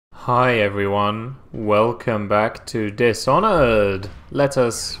Hi everyone, welcome back to Dishonored. Let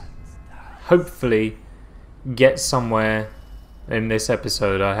us hopefully get somewhere in this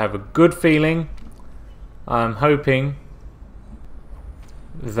episode. I have a good feeling. I'm hoping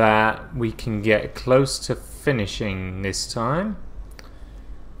that we can get close to finishing this time,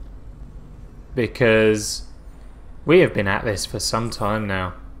 because we have been at this for some time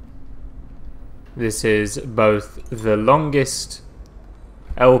now. This is both the longest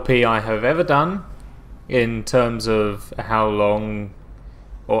LP I have ever done in terms of how long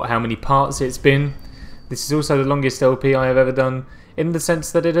or how many parts it's been. This is also the longest LP I have ever done in the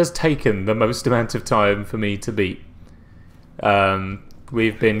sense that it has taken the most amount of time for me to beat.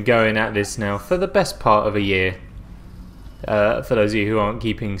 We've been going at this now for the best part of a year, for those of you who aren't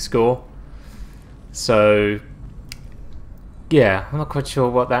keeping score. So yeah, I'm not quite sure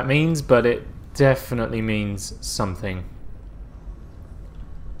what that means, but it definitely means something.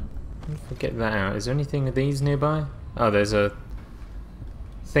 Get that out. Is there anything of these nearby? Oh, there's a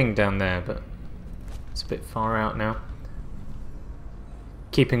thing down there, but it's a bit far out now.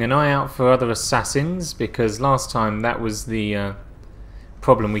 Keeping an eye out for other assassins, because last time that was the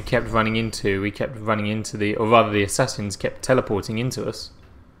problem we kept running into. We kept running into or rather the assassins kept teleporting into us.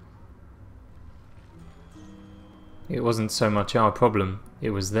 It wasn't so much our problem,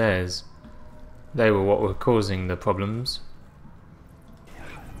 it was theirs. They were what were causing the problems.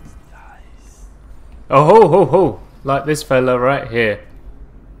 Oh ho ho ho! Like this fella right here.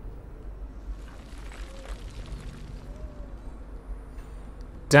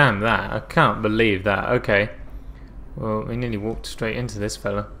 Damn that, I can't believe that. Okay. Well, we nearly walked straight into this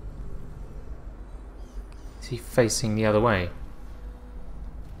fella. Is he facing the other way?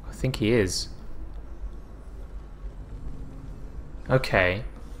 I think he is. Okay.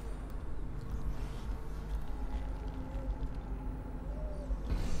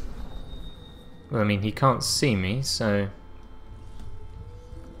 Well, I mean, he can't see me, so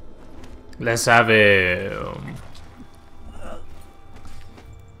let's have him.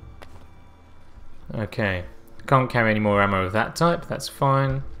 Okay. Can't carry any more ammo of that type, that's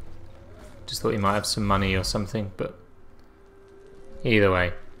fine. Just thought he might have some money or something, but either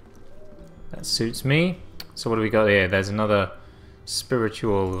way, that suits me. So what do we got here? There's another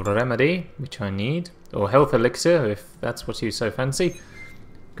spiritual remedy, which I need. Or health elixir, if that's what you so fancy.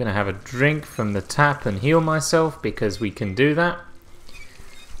 Gonna have a drink from the tap and heal myself, because we can do that.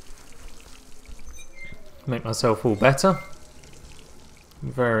 Make myself all better.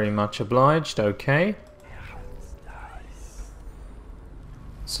 Very much obliged. Okay.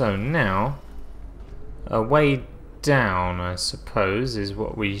 So now, a way down, I suppose, is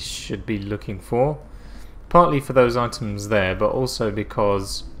what we should be looking for. Partly for those items there, but also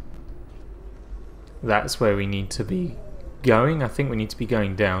because that's where we need to be going. I think we need to be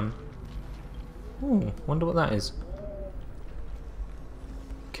going down. Ooh, wonder what that is.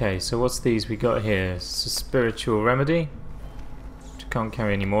 Okay, so what's these we got here? It's a spiritual remedy, which I can't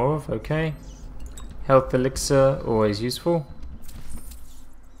carry any more of. Okay. Health elixir, always useful.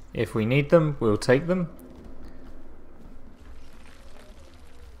 If we need them, we'll take them.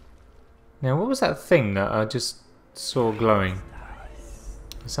 Now, what was that thing that I just saw glowing?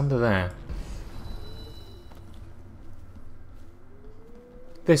 It's under there.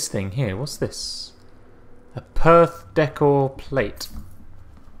 This thing here, what's this? A Perth decor plate.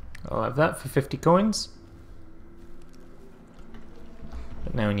 I'll have that for 50 coins.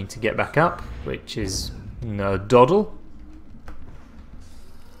 But now we need to get back up, which is no doddle.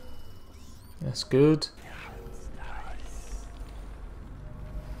 That's good.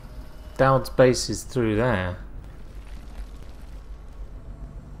 Dowd's base is through there.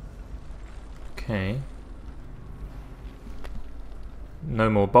 Okay.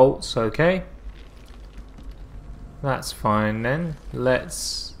 No more bolts, okay. That's fine then.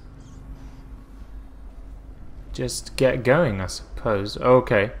 Let's just get going, I suppose.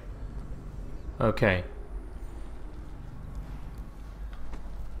 Okay. Okay.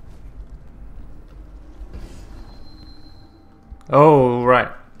 Oh,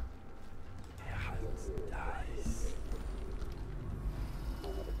 right.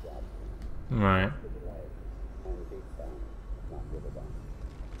 Right.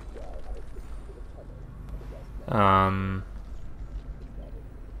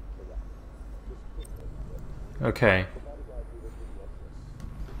 Okay.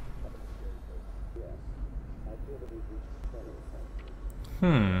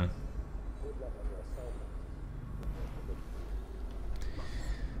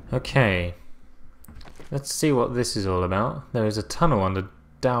 Okay. Let's see what this is all about. There is a tunnel under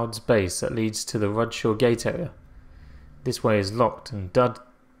Dowd's base that leads to the Rudshaw Gate area. This way is locked, and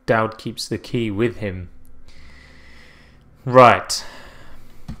Dowd keeps the key with him. Right.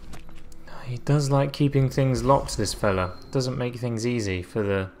 He does like keeping things locked, this fella. Doesn't make things easy for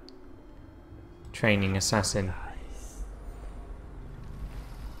the training assassin.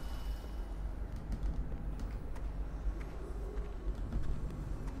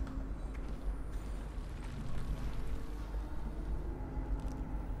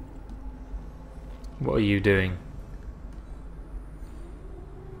 What are you doing?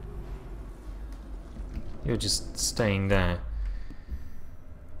 You're just staying there.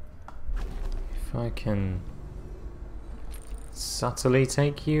 If I can subtly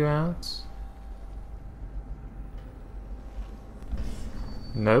take you out?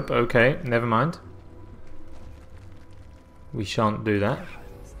 Nope, okay, never mind. We shan't do that.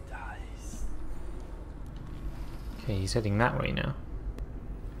 Okay, he's heading that way now.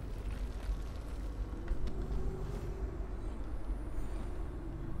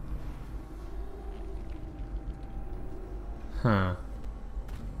 Huh.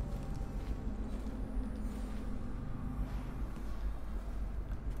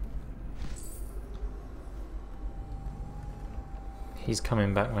 He's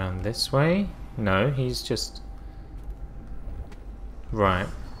coming back round this way? No, he's just... Right.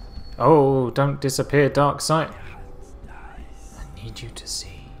 Oh, don't disappear, dark sight. I need you to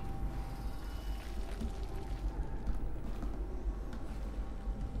see.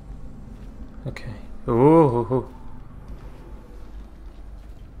 Okay. Ooh.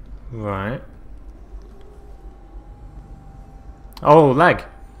 Right. Oh, lag!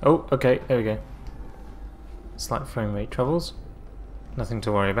 Oh, okay, there we go. Slight frame rate troubles. Nothing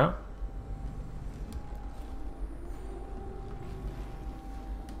to worry about.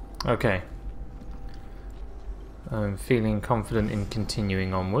 Okay. I'm feeling confident in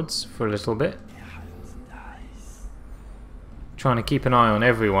continuing onwards for a little bit. Trying to keep an eye on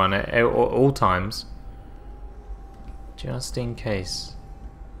everyone at all times. Just in case.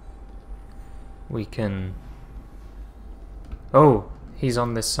 We can... Oh, he's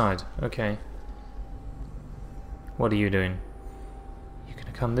on this side. Okay. What are you doing? You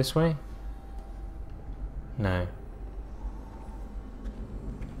gonna come this way? No.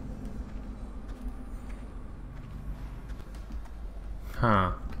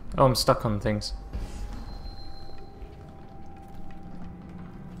 Huh. Oh, I'm stuck on things.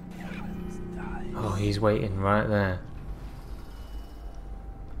 Oh, he's waiting right there.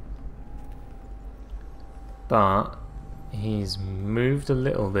 But he's moved a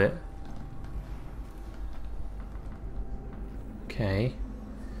little bit. Okay.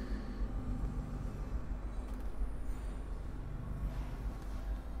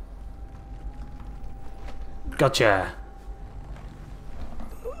 Gotcha!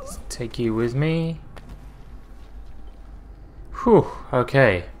 Let's take you with me. Whew,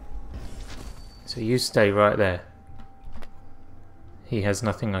 okay. So you stay right there. He has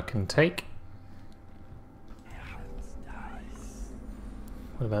nothing I can take.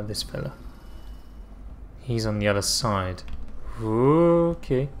 What about this fella? He's on the other side.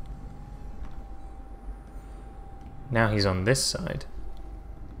 Okay. Now he's on this side.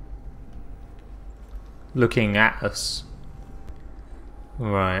 Looking at us.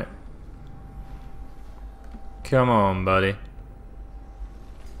 Right. Come on, buddy.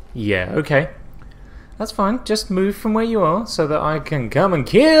 Yeah, okay. That's fine. Just move from where you are so that I can come and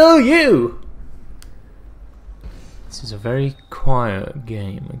kill you! This is a very quiet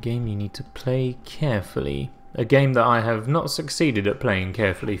game. A game you need to play carefully. A game that I have not succeeded at playing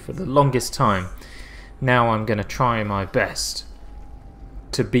carefully for the longest time. Now I'm going to try my best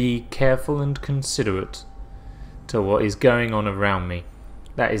to be careful and considerate to what is going on around me.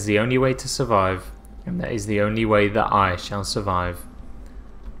 That is the only way to survive, and that is the only way that I shall survive.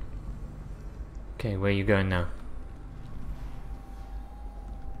 Okay, where are you going now?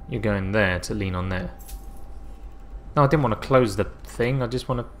 You're going there to lean on there. No, I didn't want to close the thing, I just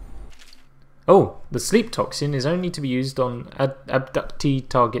want to... Oh, the sleep toxin is only to be used on abductee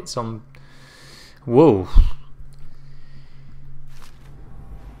targets on... Whoa.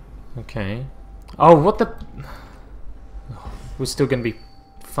 Okay. Oh, what the... Oh, we're still going to be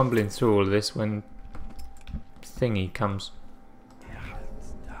fumbling through all of this when thingy comes.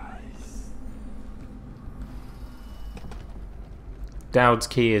 Dowd's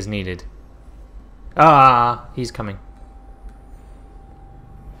key is needed. Ah, he's coming.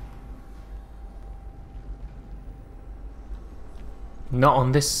 Not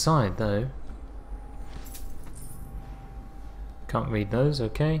on this side, though. Can't read those,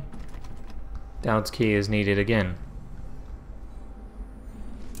 okay. Dowd's key is needed again.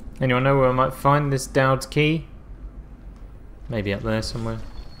 Anyone know where I might find this Dowd's key? Maybe up there somewhere.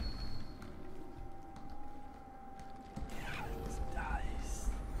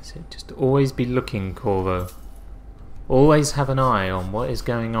 So just always be looking, Corvo. Always have an eye on what is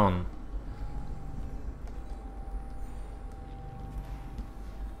going on.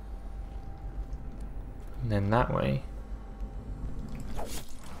 And then that way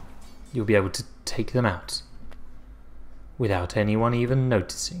you'll be able to take them out without anyone even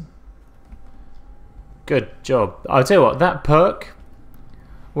noticing. Good job. I'll tell you what, that perk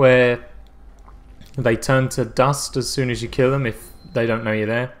where they turn to dust as soon as you kill them if they don't know you're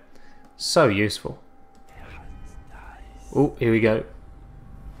there, so useful. Oh, here we go.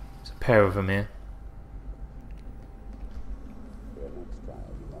 There's a pair of them here.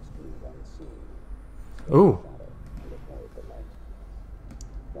 Ooh.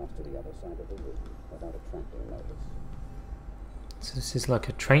 So this is like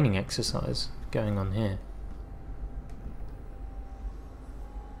a training exercise going on here.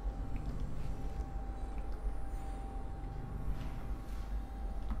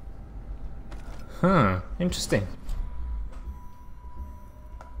 Huh, interesting.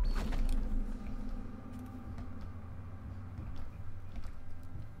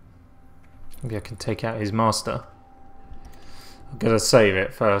 Maybe I can take out his master. I've got to save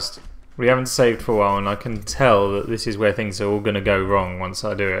it first. We haven't saved for a while and I can tell that this is where things are all going to go wrong once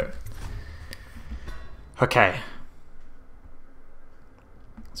I do it. Okay.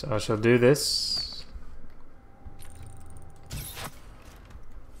 So I shall do this.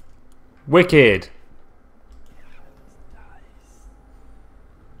 Wicked!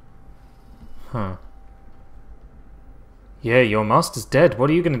 Huh. Yeah, your master's dead. What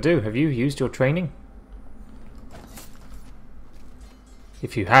are you going to do? Have you used your training?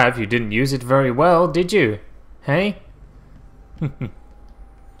 If you have, you didn't use it very well, did you? Hey?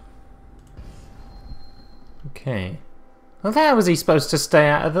 Okay. Well, how was he supposed to stay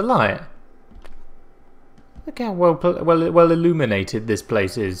out of the light? Look how well illuminated this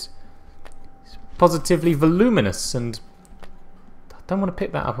place is. It's positively voluminous, and I don't want to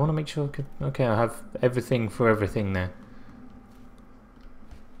pick that up. I want to make sure I could... Okay, I have everything for everything there.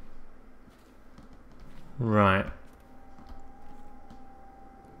 Right.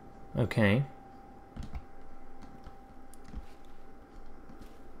 Okay.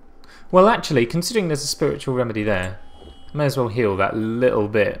 Well, actually, considering there's a spiritual remedy there, I may as well heal that little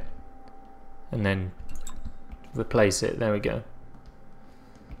bit and then replace it. There we go.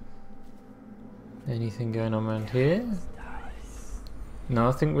 Anything going on around here? No,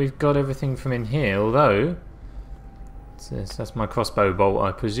 I think we've got everything from in here, although... That's my crossbow bolt,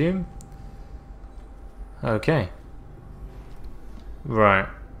 I presume. Okay. Right.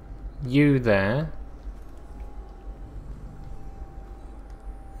 You there.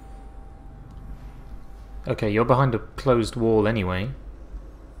 Okay, you're behind a closed wall anyway.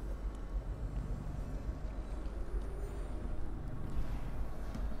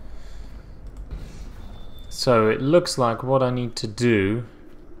 So it looks like what I need to do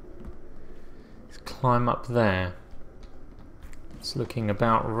is climb up there. It's looking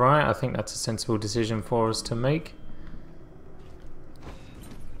about right. I think that's a sensible decision for us to make.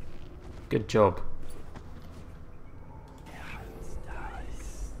 Good job.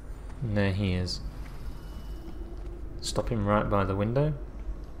 And there he is. Stop him right by the window.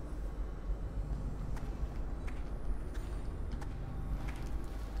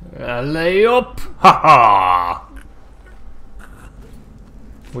 Lay up! Ha ha!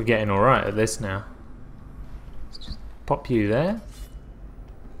 We're getting alright at this now. Let's just pop you there.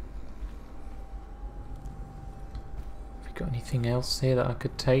 Have we got anything else here that I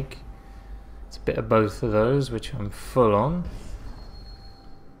could take? It's a bit of both of those, which I'm full on.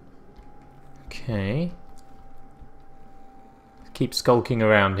 Okay. Keep skulking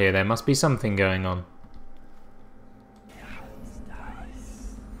around here. There must be something going on.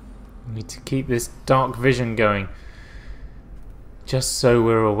 We need to keep this dark vision going. Just so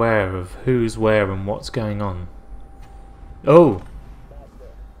we're aware of who's where and what's going on. Oh!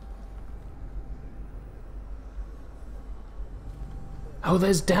 Oh,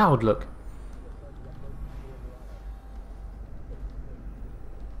 there's Dowd, look.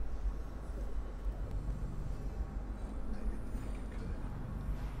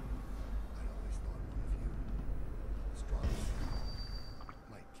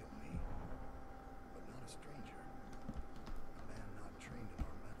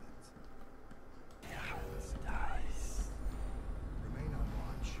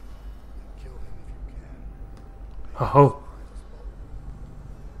 Oh.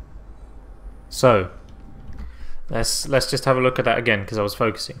 So let's just have a look at that again because I was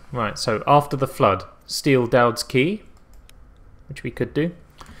focusing. Right, so after the flood, steal Dowd's key, which we could do.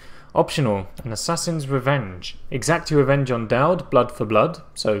 Optional, an assassin's revenge. Exact your revenge on Dowd, blood for blood,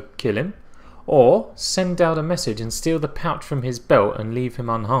 so kill him. Or send Dowd a message and steal the pouch from his belt and leave him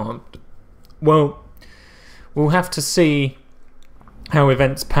unharmed. Well, we'll have to see how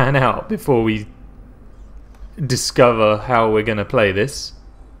events pan out before we discover how we're going to play this.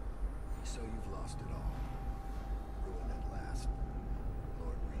 So you've lost it all. Ruined at last.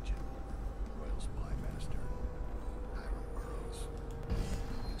 Lord Regent, Royal Spy Master, Hiram Burroughs.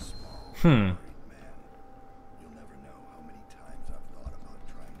 You small, great man. You'll never know how many times I've thought about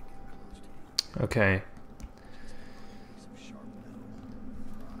trying to get close to you. Okay. Piece of sharp metal.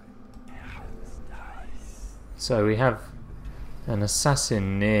 So we have an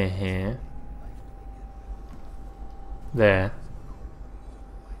assassin near here. There.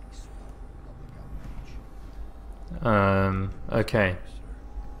 Okay.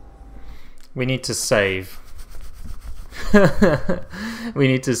 We need to save. We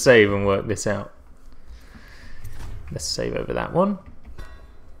need to save and work this out. Let's save over that one.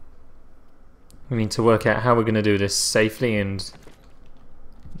 We need to work out how we're going to do this safely and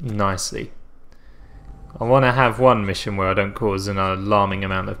nicely. I want to have one mission where I don't cause an alarming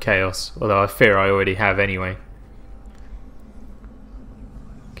amount of chaos, although I fear I already have anyway.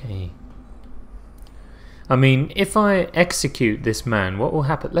 Okay. I mean, if I execute this man, what will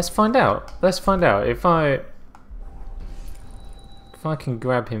happen? Let's find out. Let's find out. If I can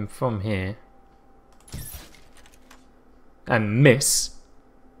grab him from here and miss.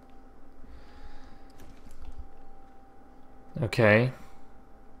 Okay.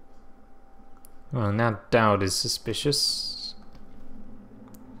 Well, now Dowd is suspicious.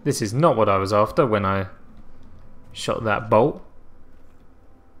 This is not what I was after when I shot that bolt.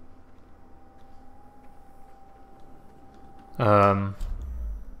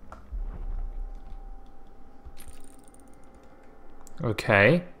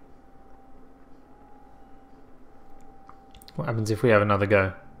 Okay. What happens if we have another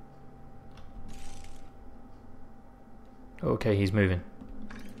go? Okay, he's moving.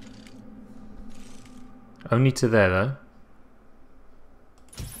 Only to there, though.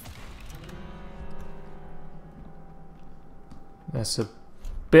 That's a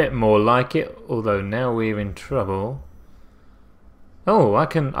bit more like it, although now we're in trouble. Oh, I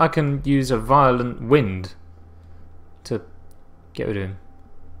can use a violent wind to get rid of him.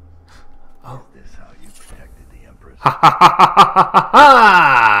 Oh. Is this how you protected the Empress? Ha ha ha ha ha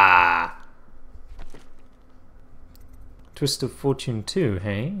ha! Twist of Fortune 2,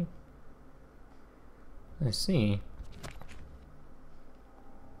 hey? I see.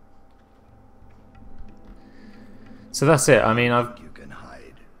 So that's it. I mean, You can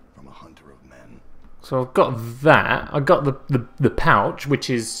hide from a hunter of men. So I've got that. I got the pouch,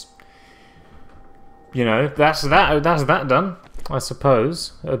 which is, you know, that's that done. I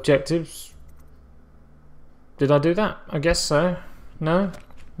suppose. Objectives. Did I do that? I guess so. No,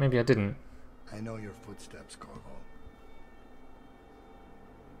 maybe I didn't. I know your footsteps, Corvo.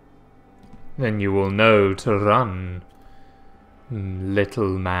 Then you will know to run,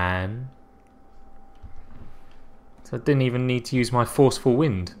 little man. So I didn't even need to use my forceful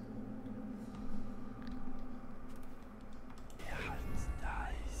wind.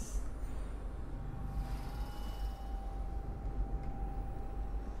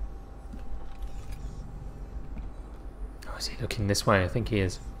 Oh, is he looking this way? I think he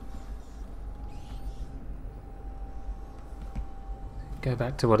is. Go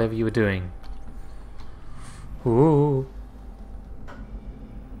back to whatever you were doing. Ooh.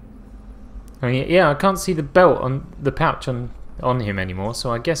 I mean, yeah, I can't see the belt on the pouch on him anymore,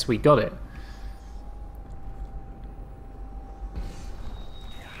 so I guess we got it.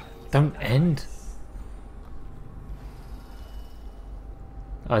 Don't end.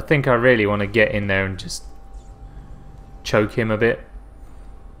 I think I really want to get in there and just choke him a bit.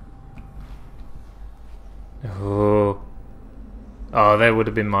 Oh. Oh, there would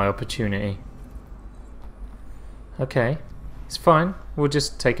have been my opportunity. Okay, it's fine. We'll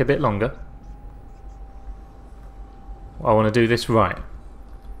just take a bit longer. I want to do this right.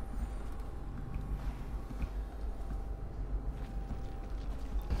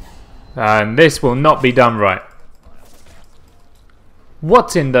 And this will not be done right.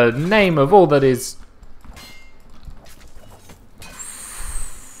 What in the name of all that is...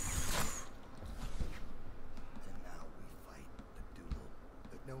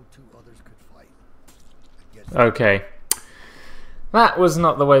 Okay. That was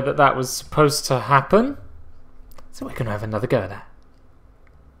not the way that that was supposed to happen. So we're going to have another go at that.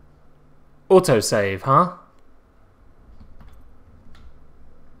 Autosave, huh?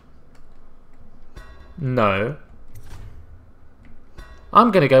 No.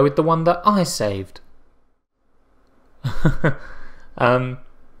 I'm going to go with the one that I saved.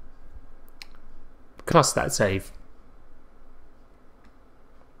 Plus that save,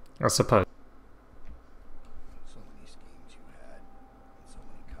 I suppose. So many schemes you had, and so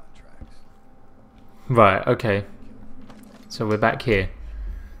many contracts. Right, okay. So we're back here.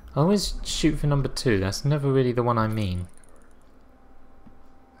 I always shoot for number 2. That's never really the one I mean.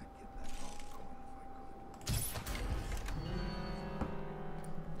 I'd get that gold coin if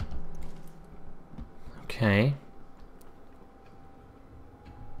I could. Okay.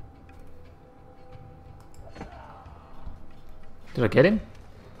 Did I get him?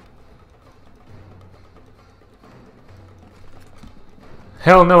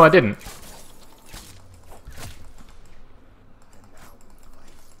 Hell no, I didn't.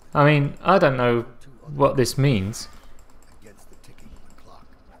 I mean, I don't know what this means. Against the ticking of the clock.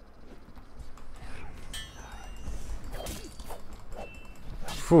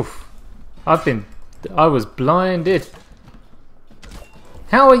 Oof. I was blinded.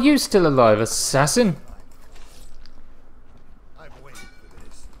 How are you still alive, assassin? I've waited for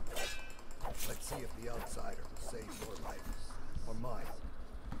this. Let's see if the outsider will save your life or mine.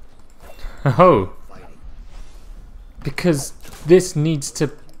 Oh, Fighting. because this needs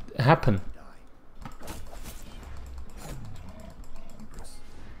to happen. Empress.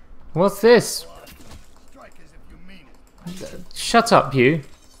 What's this? Strike as if you mean it. Shut up, you.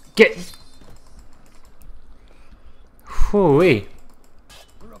 Get. Whoo-wee.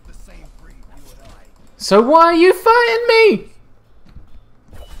 We're of the same breed, you and I. So why are you fighting me?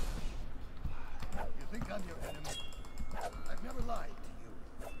 You think I'm your enemy? I've never lied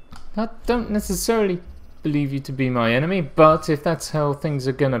to you. I don't necessarily believe you to be my enemy, but if that's how things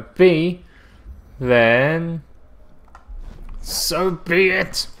are gonna be, then so be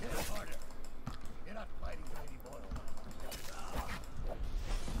it. Hit harder. You're not fighting Lady Boyle.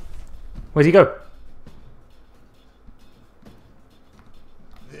 Where'd he go?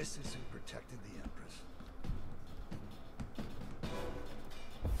 This is who protected the Empress.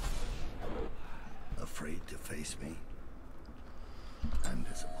 Afraid to face me? I'm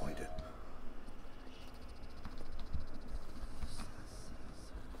disappointed.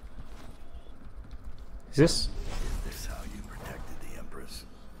 Is this? Is this how you protected the Empress?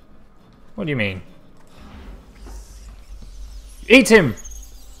 What do you mean? Eat him!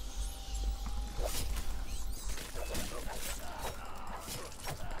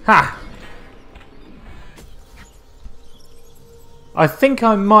 Ha! I think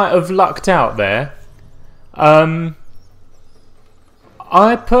I might have lucked out there. I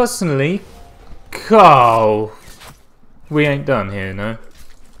personally... Oh, we ain't done here, no?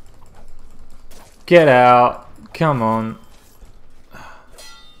 Get out. Come on.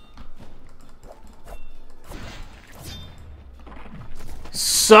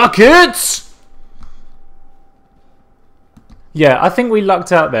 Suck it! Yeah, I think we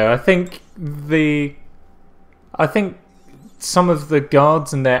lucked out there. I think some of the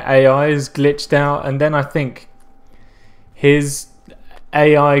guards and their AIs glitched out, and then I think his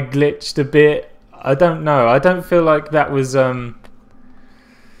AI glitched a bit. I don't know. I don't feel like that was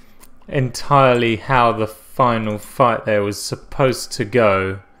entirely how the final fight there was supposed to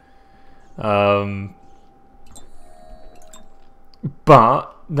go.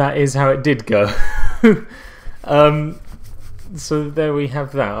 But that is how it did go. So there we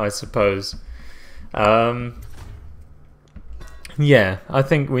have that, I suppose. Yeah, I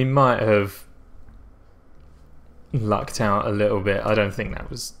think we might have lucked out a little bit. I don't think that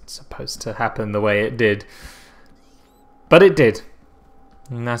was supposed to happen the way it did. But it did.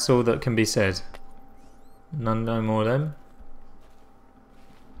 And that's all that can be said. None no more then.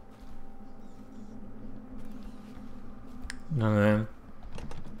 None of them.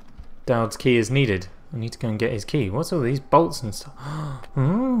 Dowd's key is needed. I need to go and get his key. What's all these bolts and stuff?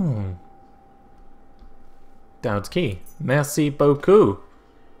 Oh. Dowd's key. Merci beaucoup.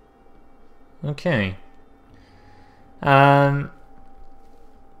 Okay.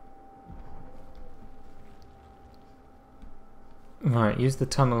 Right, use the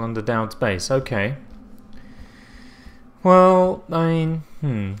tunnel under Dowd's base. Okay. Well, I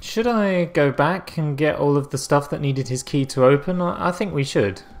mean, should I go back and get all of the stuff that needed his key to open? I think we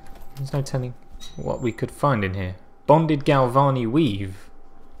should. There's no telling what we could find in here. Bonded Galvani weave.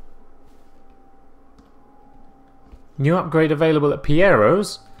 New upgrade available at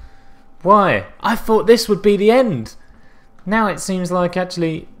Piero's? Why? I thought this would be the end. Now it seems like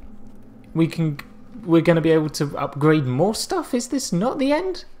actually we're going to be able to upgrade more stuff. Is this not the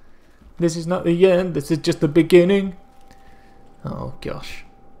end? This is not the end. This is just the beginning. Oh gosh.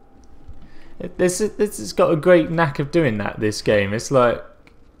 This has got a great knack of doing that, this game. It's like,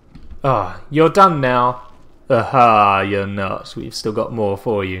 ah, you're done now. Aha, you're not. We've still got more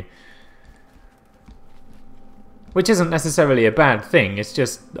for you. Which isn't necessarily a bad thing, it's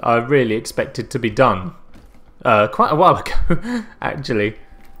just I really expect it to be done quite a while ago, actually.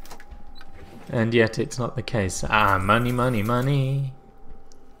 And yet it's not the case. Ah, money, money, money.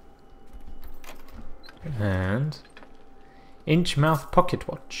 And Inchmouth pocket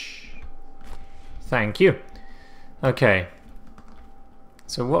watch. Thank you. Okay.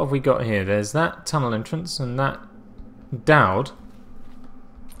 So what have we got here? There's that tunnel entrance and that Dowd.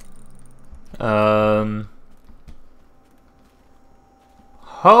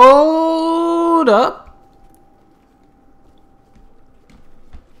 Hold up.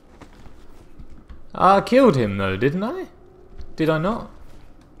 I killed him though, didn't I? Did I not?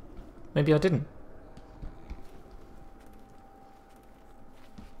 Maybe I didn't.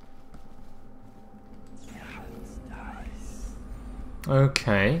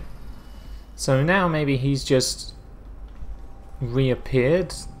 Okay. So now maybe he's just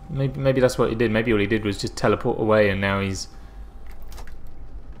reappeared. Maybe that's what he did. Maybe all he did was just teleport away and now he's...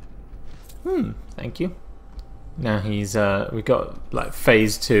 thank you. Now he's we've got like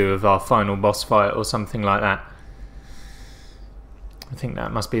phase 2 of our final boss fight or something like that. I think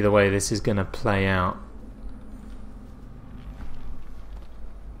that must be the way this is gonna play out.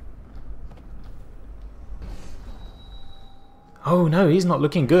 Oh no, he's not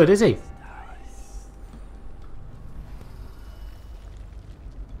looking good, is he?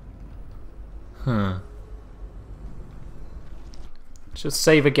 Just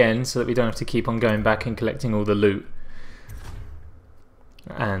save again so that we don't have to keep on going back and collecting all the loot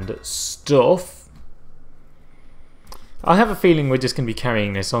and stuff. I have a feeling we're just going to be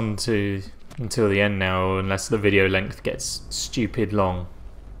carrying this on until the end now, unless the video length gets stupid long.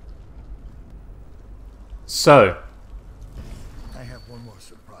 So, I have one more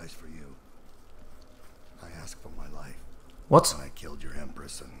surprise for you. I asked for my life. what? When I killed your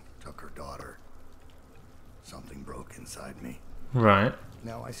empress and took her daughter, something broke inside me. Right.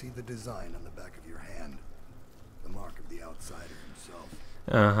 Now I see the design on the back of your hand, the mark of the outsider himself.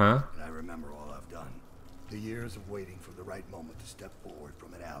 Uh-huh. And I remember all I've done. The years of waiting for the right moment to step forward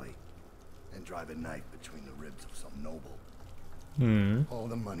from an alley and drive a knife between the ribs of some noble. All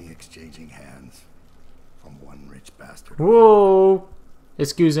the money exchanging hands from one rich bastard. Whoa!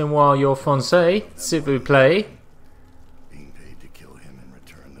 Excusez-moi, your français, s'il vous plaît. Being paid to kill him and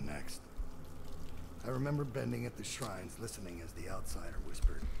return the next. I remember bending at the shrines, listening as the outsider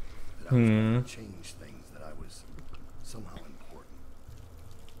whispered that I was going to change things, that I was somehow important.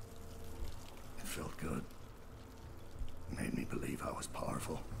 It felt good. It made me believe I was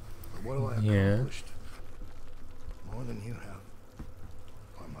powerful. But what have I accomplished? More than you have,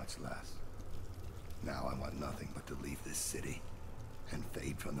 or much less. Now I want nothing but to leave this city and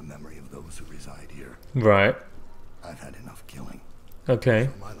fade from the memory of those who reside here. Right. I've had enough killing. Okay.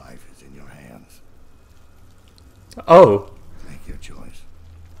 So my life is in your hands. Oh. Make your choice.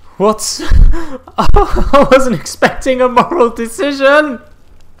 What? I wasn't expecting a moral decision.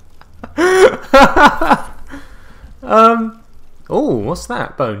 Oh, what's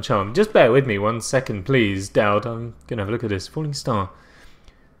that? Bone charm. Just bear with me 1 second, please, Dowd. I'm gonna have a look at this. Falling star.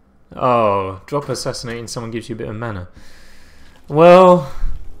 Oh, drop assassinating someone gives you a bit of mana. Well,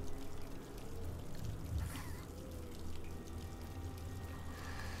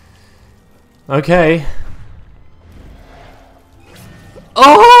 okay.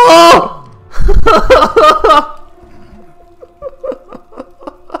 Oh!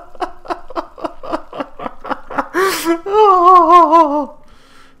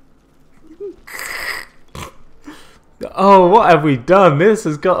 Oh, what have we done? This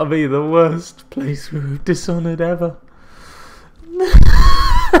has got to be the worst playthrough of Dishonored ever.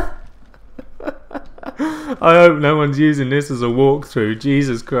 I hope no one's using this as a walkthrough.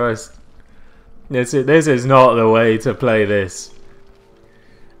 Jesus Christ. This is not the way to play this.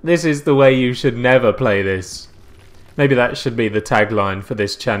 This is the way you should never play this. Maybe that should be the tagline for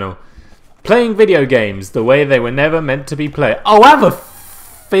this channel. Playing video games the way they were never meant to be played. Oh, have a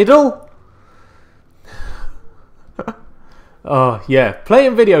fiddle? Oh, yeah.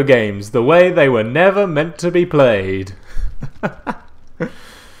 Playing video games the way they were never meant to be played.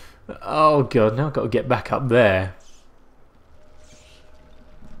 Oh, God. Now I've got to get back up there.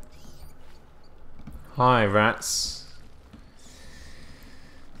 Hi, rats.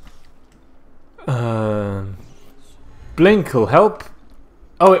 Blink will help.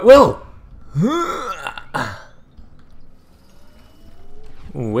 Oh, it will!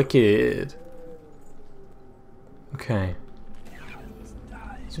 Wicked. Okay.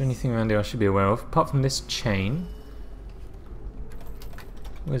 Is there anything around here I should be aware of? Apart from this chain.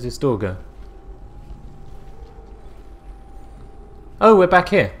 Where's this door go? Oh, we're back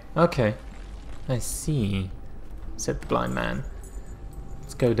here. Okay. I see. Said the blind man.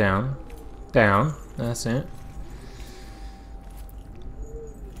 Let's go down. Down. That's it.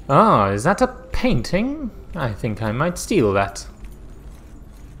 Ah, is that a painting? I think I might steal that.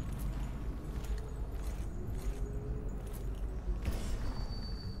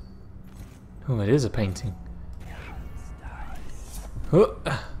 Oh, it is a painting. Oh.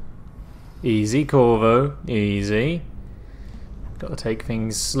 Easy, Corvo. Easy. Got to take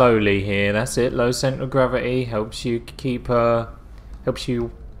things slowly here. That's it. Low center of gravity helps you keep. Helps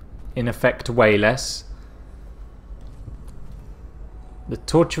you, in effect, weigh less. The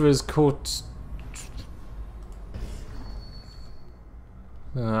torturer's caught.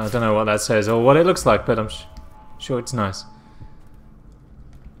 I don't know what that says or what it looks like, but I'm sure it's nice.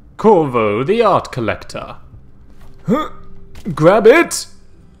 Corvo, the art collector. Huh. Grab it!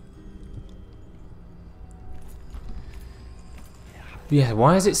 Yeah,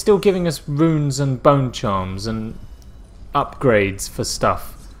 why is it still giving us runes and bone charms and upgrades for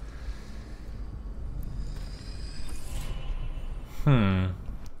stuff?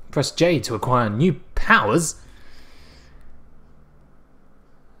 Press J to acquire new powers.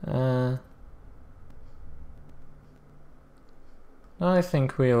 I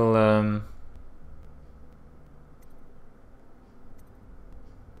think we'll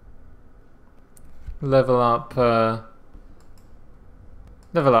level up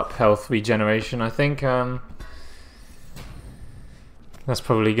health regeneration. I think that's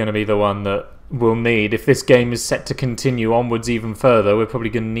probably going to be the one that we'll need. If this game is set to continue onwards even further, we're probably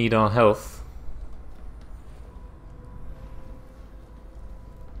going to need our health.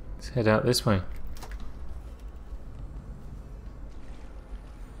 Let's head out this way.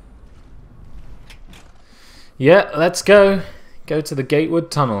 Yeah, let's go. Go to the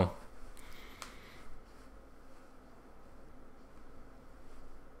Gatewood Tunnel.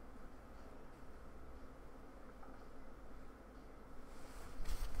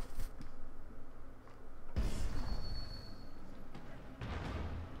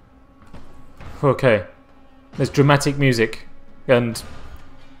 Okay. There's dramatic music and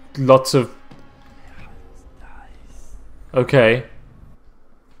lots of... Okay.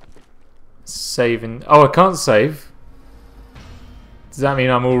 Saving... Oh, I can't save? Does that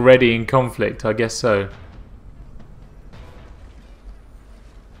mean I'm already in conflict? I guess so.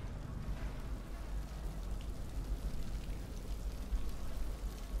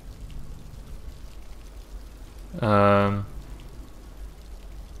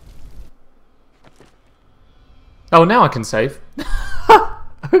 Oh, now I can save.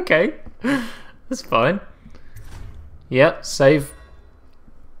 Okay. That's fine. Yep, save.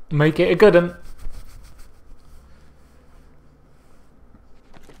 Make it a good one.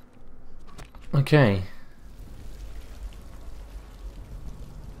 Okay.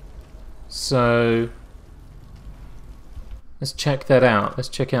 So let's check that out. Let's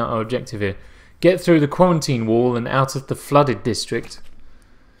check out our objective here. Get through the quarantine wall and out of the flooded district.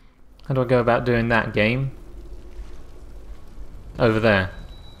 How do I go about doing that, game? Over there.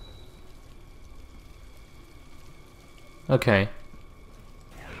 Okay.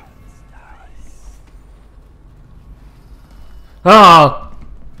 Ah!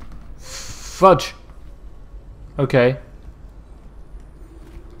 Fudge. Okay.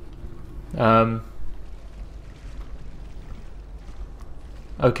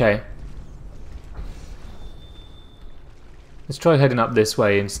 Okay. Let's try heading up this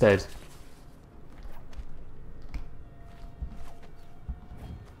way instead.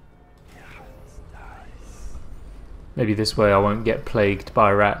 Maybe this way I won't get plagued by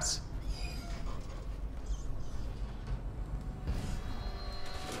rats.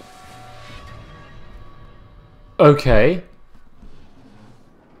 Okay.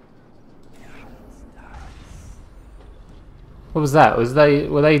 What was that?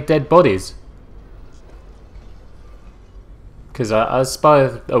 Were they dead bodies? Because I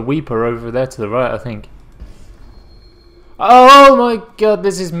spy a weeper over there to the right, I think. Oh my god,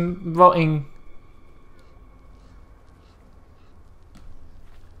 this is rotting.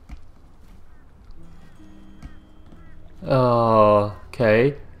 Oh,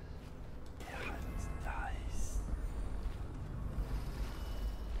 okay.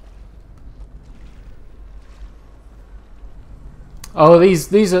 Oh,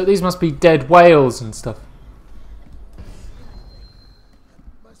 these must be dead whales and stuff.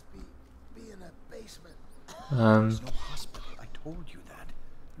 Must be in a basement. There's no hospital. I told you that.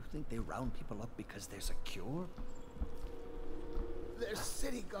 You think they round people up because there's a cure? They're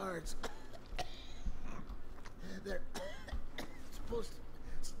city guards. They're supposed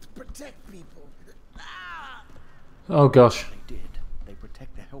to protect people. Ah! Oh gosh. They did. They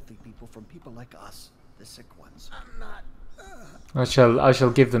protect the healthy people from people like us, the sick ones. I'm not. I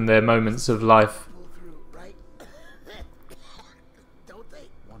shall give them their moments of life. Pull through, right? Don't they?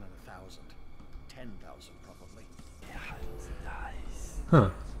 1 in 1,000. 10,000 probably. Huh.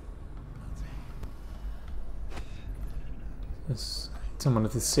 There's someone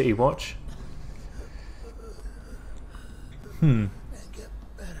of the City Watch. And get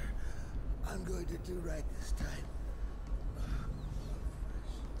better. I'm going to do right this time.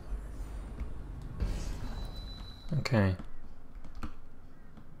 Okay.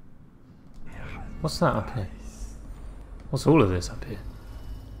 What's that up here? What's all of this up here?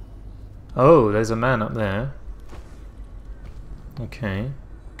 Oh, there's a man up there. Okay.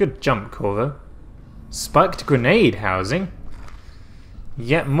 Good jump, Corvo. Spiked grenade housing.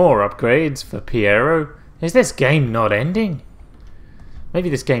 Yet more upgrades for Piero. Is this game not ending? Maybe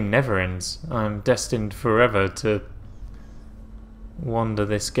this game never ends. I'm destined forever to wander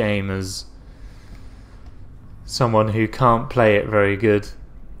this game as someone who can't play it very good.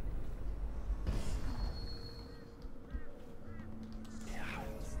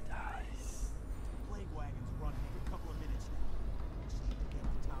 Plague wagon's running every couple of minutes now. Just need to get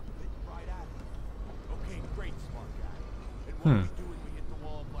on top of it and ride out of it. Okay, great, smart guy. And what we do when we hit the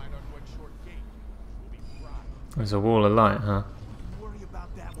wall of light on one short gate? We'll be fried. There's a wall of light, huh? Don't worry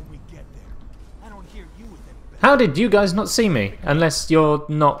about that when we get there. I don't hear you with any better. How did you guys not see me? Unless you're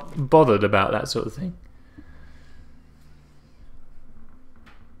not bothered about that sort of thing.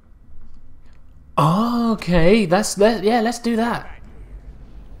 Oh, okay. Yeah, let's do that.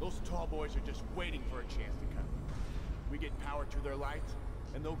 Those tall boys are just waiting for a chance to come. We get power to their lights,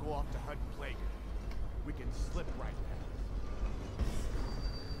 and they'll go off to hunt Plague. We can slip right past.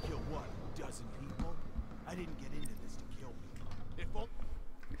 Kill what? A dozen people? I didn't get into this to kill people. If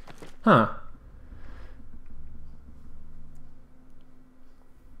only Huh.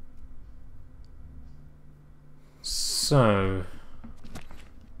 So,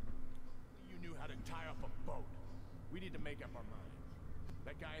 you knew how to tie up a boat. We need to make up our minds.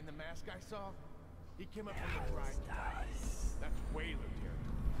 That guy in the mask I saw, he came up from the dry dock. That's whaler territory.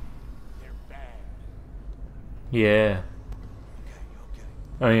 They're bad. yeah. Okay.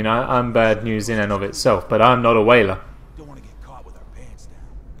 I mean, I'm bad news in and of itself, but I'm not a whaler. Don't want to get caught with our pants down.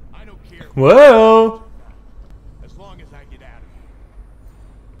 I don't care. Whoa! As long as I get out of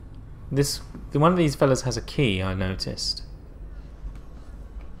here. One of these fellas has a key, I noticed.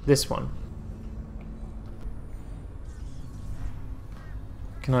 This one.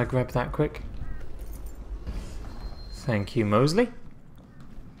 Can I grab that quick? Thank you, Mosley.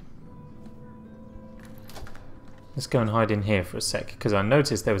 Let's go and hide in here for a sec, because I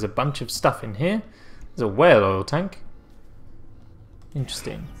noticed there was a bunch of stuff in here. There's a whale oil tank.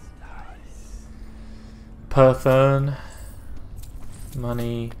 Interesting. Perthern.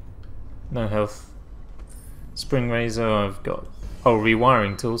 Money. No health. Spring razor, I've got... Oh,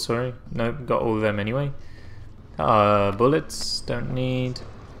 rewiring tool, sorry. Nope, got all of them anyway. Bullets, don't need.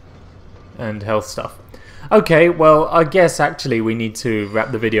 And health stuff. Okay, well, I guess actually we need to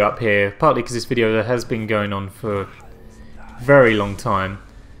wrap the video up here. Partly because this video has been going on for a very long time.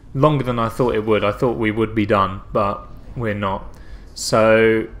 Longer than I thought it would. I thought we would be done, but we're not.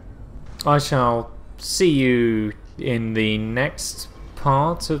 So, I shall see you in the next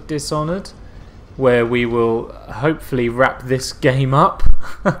part of Dishonored, where we will hopefully wrap this game up.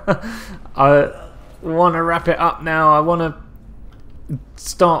 I want to wrap it up now. I want to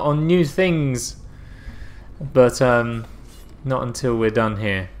start on new things, but not until we're done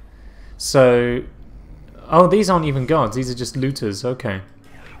here. So, oh, these aren't even guards. These are just looters. Okay.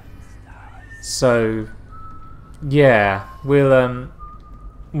 So, yeah, we'll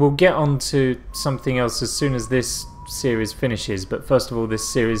get on to something else as soon as this series finishes. But first of all, this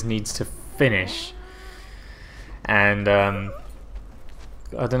series needs to finish, and I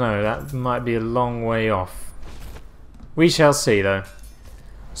don't know, that might be a long way off. We shall see though.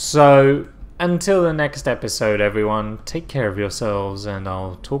 So until the next episode, everyone, take care of yourselves, and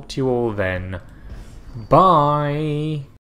I'll talk to you all then. Bye.